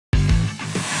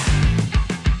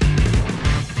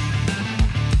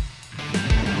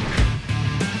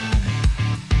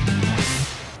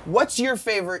What's your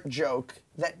favorite joke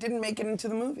that didn't make it into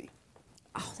the movie?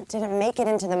 Oh, that didn't make it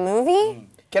into the movie?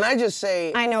 Can I just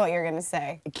say? I know what you're gonna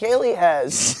say. Kaley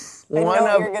has one know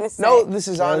what of. you're gonna say. No, this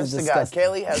is Kaley's honest to God. disgusting.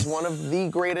 Kaley has one of the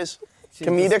greatest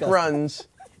comedic disgusting. runs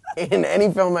in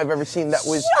any film I've ever seen that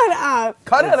was Shut up.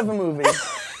 cut out of a movie.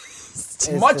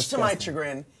 Much to my disgusting.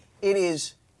 chagrin, it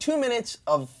is 2 minutes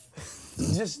of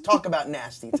just talk about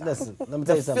nasty time. Listen, let me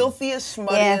tell you The something. filthiest,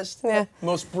 smuttiest, Yeah.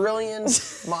 most brilliant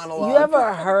monologue.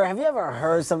 Have you ever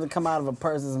heard something come out of a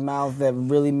person's mouth that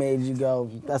really made you go,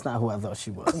 that's not who I thought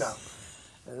she was? No.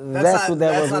 That's what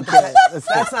that was.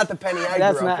 That's not the penny I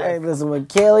That's grew not. up Hey, with. listen, when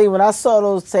Kaley, when I saw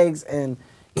those takes and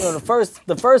the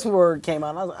first word came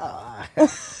out, I was like,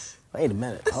 oh, wait a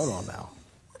minute, hold on now.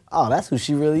 Oh, that's who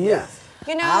she really is.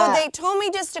 You know, they told me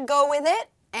just to go with it,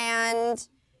 and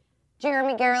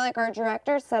Jeremy Gerlich, our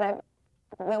director, said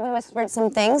we whispered some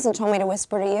things and told me to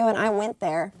whisper to you, and I went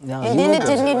there. No, and you then went it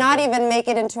there. did not even make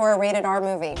it into a rated R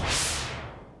movie.